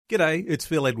G'day, it's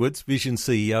Phil Edwards, Vision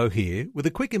CEO here, with a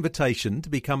quick invitation to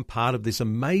become part of this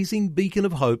amazing beacon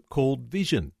of hope called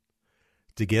Vision.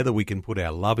 Together we can put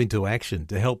our love into action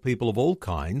to help people of all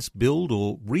kinds build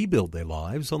or rebuild their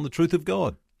lives on the truth of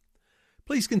God.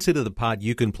 Please consider the part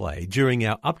you can play during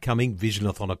our upcoming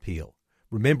Visionathon appeal,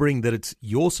 remembering that it's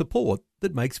your support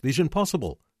that makes Vision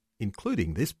possible,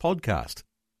 including this podcast.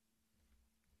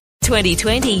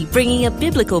 2020, bringing a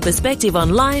biblical perspective on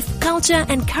life, culture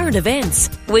and current events.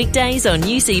 Weekdays on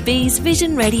UCB's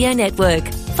Vision Radio Network.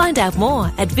 Find out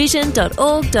more at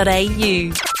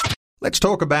vision.org.au. Let's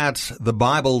talk about the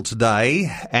Bible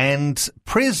today and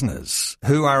prisoners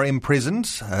who are imprisoned,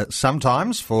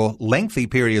 sometimes for lengthy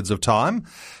periods of time.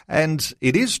 And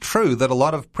it is true that a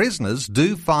lot of prisoners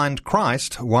do find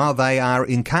Christ while they are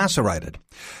incarcerated.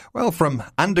 Well, from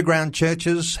underground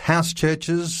churches, house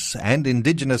churches, and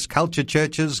indigenous culture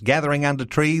churches gathering under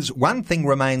trees, one thing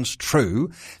remains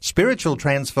true: spiritual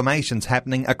transformations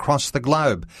happening across the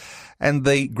globe. And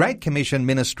the Great Commission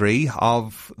ministry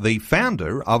of the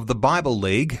founder of the Bible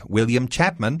League, William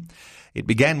Chapman, it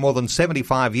began more than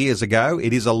 75 years ago.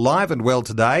 It is alive and well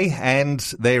today, and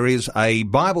there is a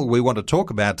Bible we want to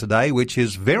talk about today which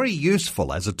is very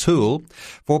useful as a tool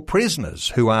for prisoners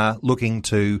who are looking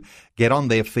to get on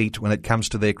their feet when it comes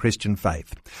to their Christian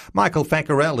faith. Michael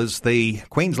Thackerell is the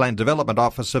Queensland Development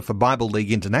Officer for Bible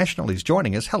League International. He's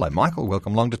joining us. Hello, Michael.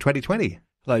 Welcome along to 2020.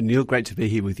 Hello, Neil. Great to be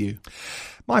here with you.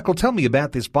 Michael, tell me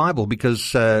about this Bible,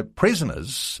 because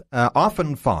prisoners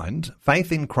often find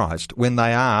faith in Christ when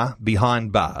they are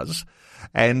behind bars,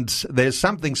 and there's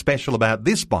something special about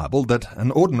this Bible that an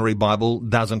ordinary Bible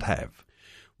doesn't have.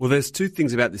 Well, there's two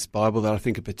things about this Bible that I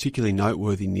think are particularly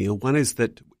noteworthy, Neil. One is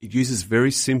that it uses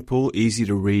very simple,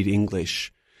 easy-to-read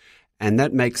English, and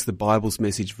that makes the Bible's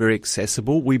message very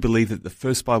accessible. We believe that the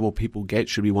first Bible people get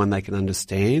should be one they can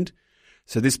understand.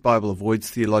 So this Bible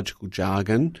avoids theological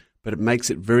jargon, but it makes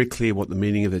it very clear what the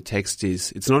meaning of the text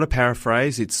is. It's not a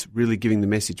paraphrase, it's really giving the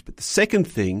message. But the second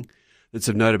thing that's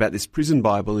of note about this prison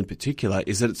Bible in particular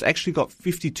is that it's actually got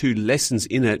 52 lessons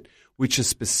in it which are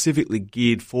specifically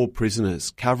geared for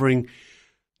prisoners, covering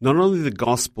not only the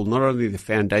gospel, not only the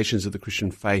foundations of the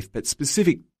Christian faith, but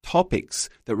specific topics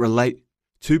that relate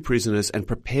to prisoners and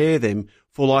prepare them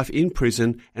for life in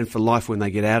prison and for life when they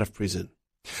get out of prison.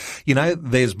 You know,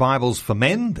 there's Bibles for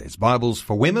men, there's Bibles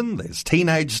for women, there's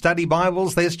teenage study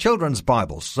Bibles, there's children's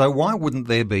Bibles. So why wouldn't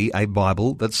there be a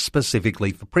Bible that's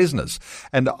specifically for prisoners?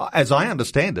 And as I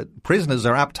understand it, prisoners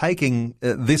are uptaking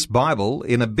this Bible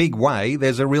in a big way.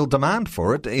 There's a real demand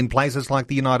for it in places like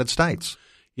the United States.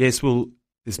 Yes, well,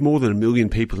 there's more than 1 million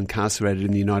people incarcerated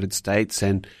in the United States,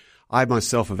 and I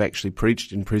myself have actually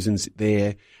preached in prisons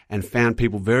there and found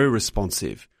people very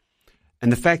responsive.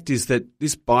 And the fact is that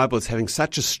this Bible is having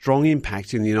such a strong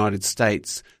impact in the United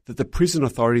States that the prison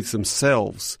authorities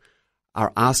themselves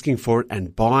are asking for it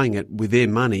and buying it with their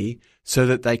money so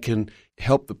that they can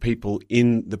help the people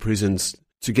in the prisons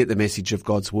to get the message of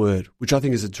God's Word, which I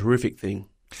think is a terrific thing.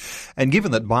 And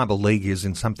given that Bible League is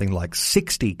in something like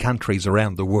 60 countries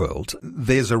around the world,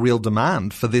 there's a real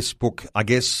demand for this book, I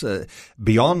guess,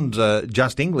 beyond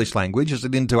just English language. Is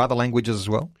it into other languages as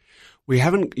well? We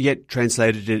haven't yet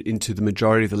translated it into the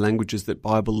majority of the languages that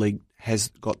Bible League has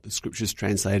got the scriptures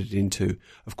translated into.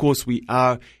 Of course, we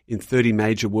are in 30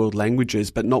 major world languages,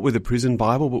 but not with a prison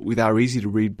Bible, but with our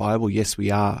easy-to-read Bible, yes,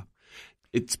 we are.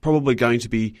 It's probably going to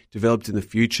be developed in the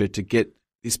future to get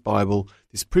this Bible,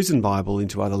 this prison Bible,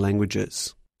 into other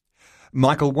languages.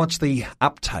 Michael, what's the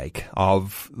uptake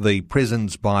of the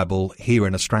prison's Bible here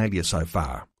in Australia so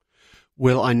far?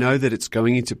 Well, I know that it's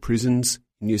going into prisons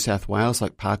in New South Wales,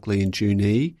 like Parklea and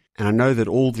Junee, and I know that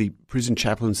all the prison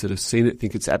chaplains that have seen it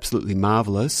think it's absolutely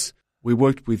marvellous. We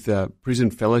worked with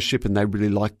Prison Fellowship and they really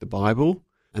liked the Bible,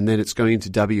 and then it's going into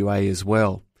WA as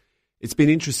well. It's been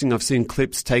interesting. I've seen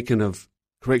clips taken of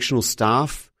correctional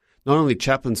staff, not only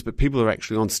chaplains, but people who are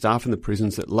actually on staff in the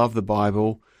prisons that love the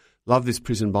Bible, love this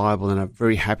prison Bible, and are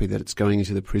very happy that it's going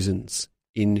into the prisons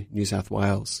in New South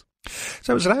Wales.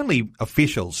 So is it only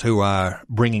officials who are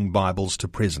bringing Bibles to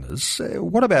prisoners?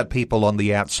 What about people on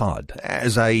the outside?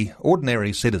 As a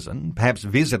ordinary citizen, perhaps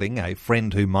visiting a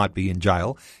friend who might be in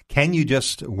jail, can you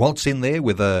just waltz in there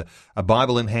with a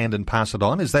Bible in hand and pass it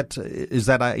on? Is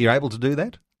that you're able to do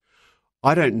that?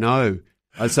 I don't know.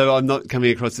 So I'm not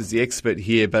coming across as the expert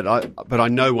here, but I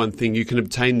know one thing. You can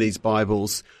obtain these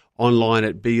Bibles online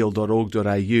at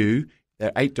bl.org.au.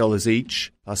 They're $8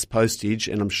 each plus postage,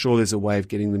 and I'm sure there's a way of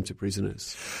getting them to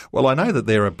prisoners. Well, I know that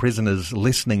there are prisoners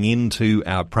listening into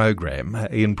our program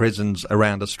in prisons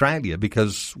around Australia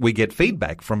because we get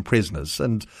feedback from prisoners,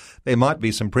 and there might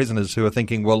be some prisoners who are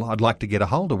thinking, well, I'd like to get a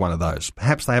hold of one of those.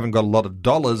 Perhaps they haven't got a lot of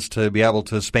dollars to be able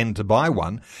to spend to buy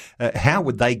one. How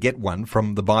would they get one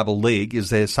from the Bible League? Is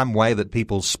there some way that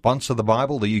people sponsor the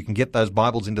Bible, that you can get those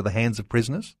Bibles into the hands of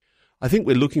prisoners? I think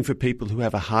we're looking for people who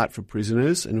have a heart for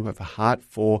prisoners and who have a heart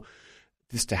for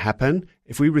this to happen.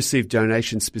 If we receive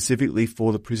donations specifically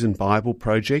for the Prison Bible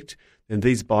Project, then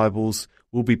these Bibles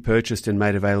will be purchased and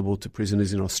made available to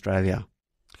prisoners in Australia.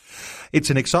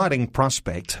 It's an exciting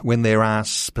prospect when there are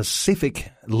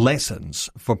specific lessons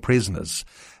for prisoners.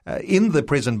 In the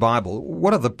Prison Bible,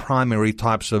 what are the primary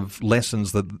types of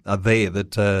lessons that are there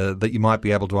that you might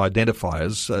be able to identify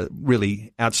as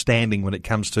really outstanding when it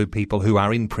comes to people who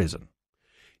are in prison?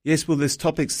 Yes, well, there's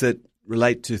topics that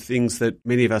relate to things that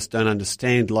many of us don't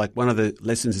understand, like one of the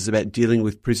lessons is about dealing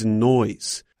with prison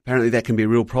noise. Apparently that can be a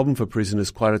real problem for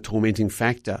prisoners, quite a tormenting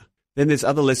factor. Then there's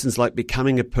other lessons like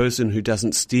becoming a person who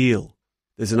doesn't steal.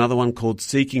 There's another one called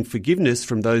seeking forgiveness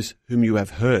from those whom you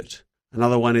have hurt.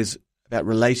 Another one is about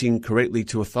relating correctly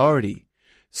to authority.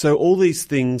 So all these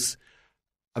things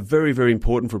are very, very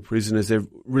important for prisoners. They're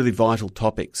really vital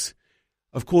topics.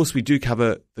 Of course, we do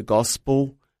cover the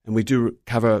gospel, and we do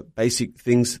cover basic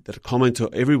things that are common to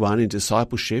everyone in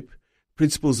discipleship,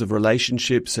 principles of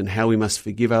relationships and how we must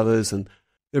forgive others. And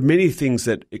there are many things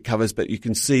that it covers, but you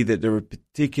can see that there are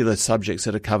particular subjects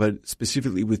that are covered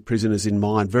specifically with prisoners in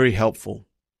mind. Very helpful.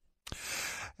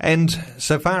 And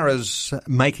so far as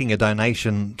making a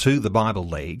donation to the Bible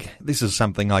League, this is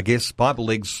something, I guess, Bible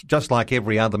League's just like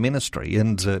every other ministry,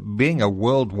 and being a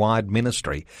worldwide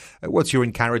ministry, what's your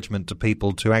encouragement to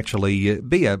people to actually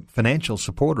be a financial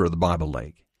supporter of the Bible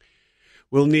League?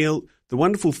 Well, Neil, the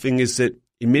wonderful thing is that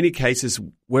in many cases,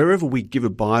 wherever we give a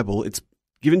Bible, it's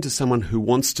given to someone who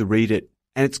wants to read it,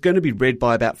 and it's going to be read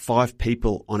by about 5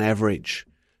 people on average.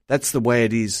 That's the way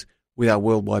it is with our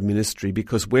worldwide ministry,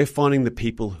 because we're finding the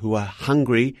people who are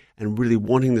hungry and really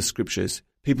wanting the scriptures,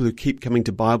 people who keep coming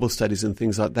to Bible studies and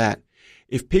things like that.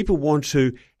 If people want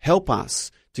to help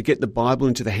us to get the Bible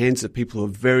into the hands of people who are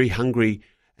very hungry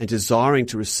and desiring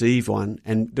to receive one,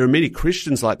 and there are many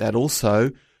Christians like that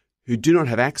also who do not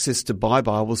have access to buy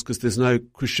Bibles because there's no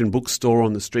Christian bookstore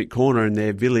on the street corner in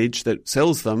their village that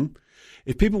sells them.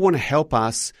 If people want to help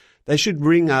us, they should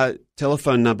ring our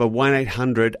telephone number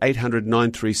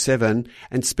 1-800-800-937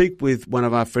 and speak with one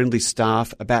of our friendly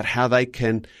staff about how they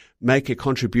can make a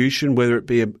contribution, whether it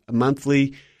be a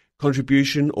monthly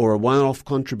contribution or a one-off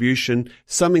contribution,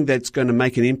 something that's going to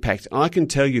make an impact. And I can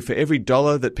tell you, for every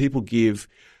dollar that people give,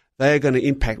 they are going to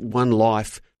impact one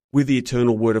life with the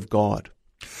eternal Word of God.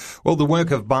 Well, the work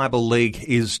of Bible League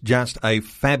is just a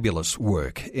fabulous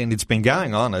work, and it's been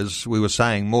going on, as we were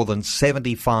saying, more than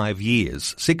 75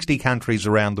 years, 60 countries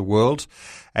around the world,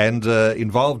 and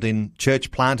involved in church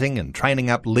planting and training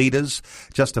up leaders.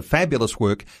 Just a fabulous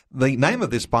work. The name of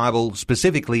this Bible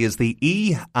specifically is the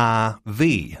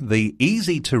ERV, the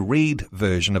easy-to-read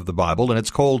version of the Bible, and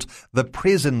it's called the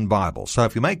Prison Bible. So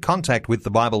if you make contact with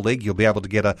the Bible League, you'll be able to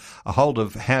get a hold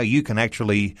of how you can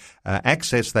actually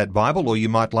access that Bible, or you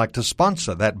might like to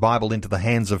sponsor that Bible into the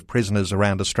hands of prisoners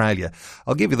around Australia.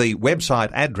 I'll give you the website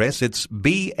address. It's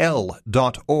bl.org.au.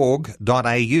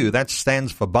 That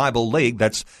stands for Bible League.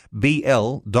 That's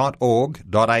bl.org.au.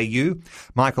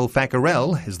 Michael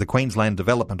Fackarell is the Queensland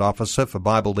Development Officer for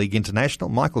Bible League International.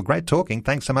 Michael, great talking.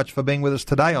 Thanks so much for being with us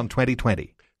today on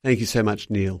 2020. Thank you so much,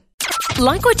 Neil.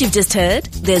 Like what you've just heard?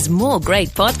 There's more great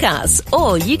podcasts,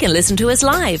 or you can listen to us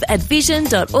live at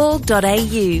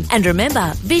vision.org.au. And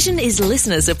remember, Vision is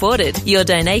listener supported. Your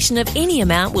donation of any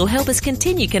amount will help us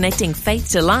continue connecting faith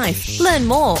to life. Learn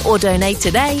more or donate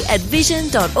today at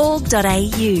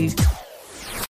vision.org.au.